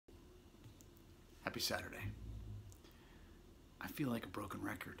Happy Saturday. I feel like a broken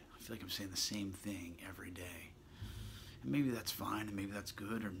record. I feel like I'm saying the same thing every day. And maybe that's fine, and maybe that's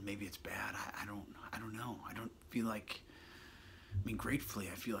good, or maybe it's bad. I don't know. I don't feel like, I mean, gratefully,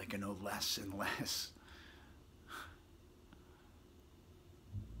 I feel like I know less and less.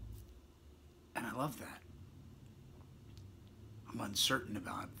 And I love that. I'm uncertain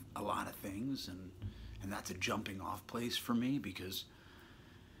about a lot of things, and that's a jumping off place for me, because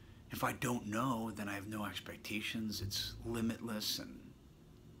if I don't know, then I have no expectations. It's limitless, and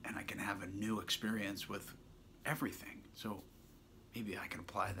I can have a new experience with everything. So maybe I can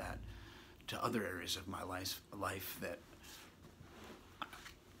apply that to other areas of my life that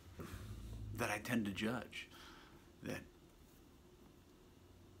I tend to judge,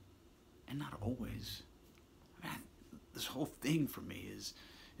 and not always. I mean, this whole thing for me is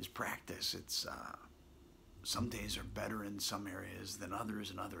practice. It's some days are better in some areas than others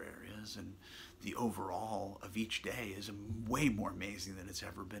in other areas, and the overall of each day is way more amazing than it's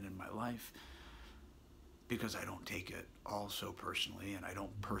ever been in my life, because I don't take it all so personally, and I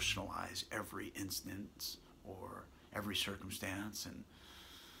don't personalize every instance or every circumstance, and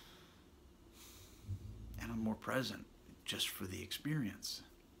I'm more present just for the experience.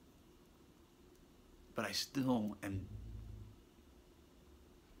 But I still am,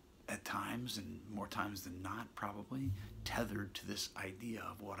 at times, and more times than not probably, tethered to this idea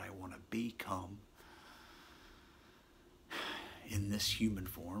of what I want to become in this human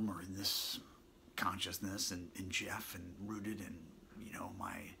form, or in this consciousness, and in Jeff, and rooted in, you know,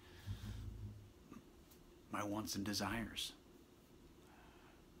 my wants and desires.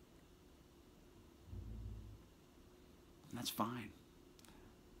 And that's fine.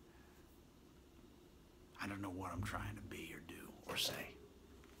 I don't know what I'm trying to be or do or say.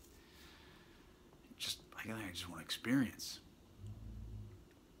 I just want to experience.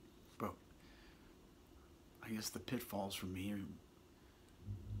 But I guess the pitfalls for me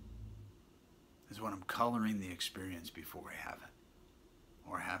is when I'm coloring the experience before I have it,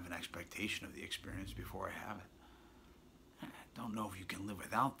 or have an expectation of the experience before I have it. I don't know if you can live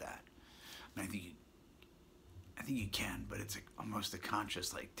without that. I mean, I think you can, but it's almost a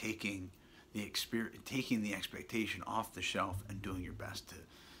conscious, like, taking the expectation off the shelf and doing your best to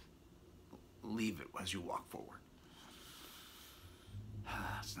leave it as you walk forward.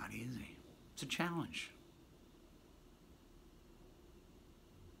 It's not easy. It's a challenge.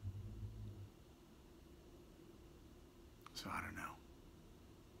 So I don't know.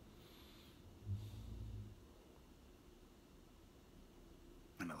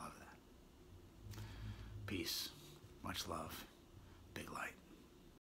 And I love that. Peace. Much love. Big light.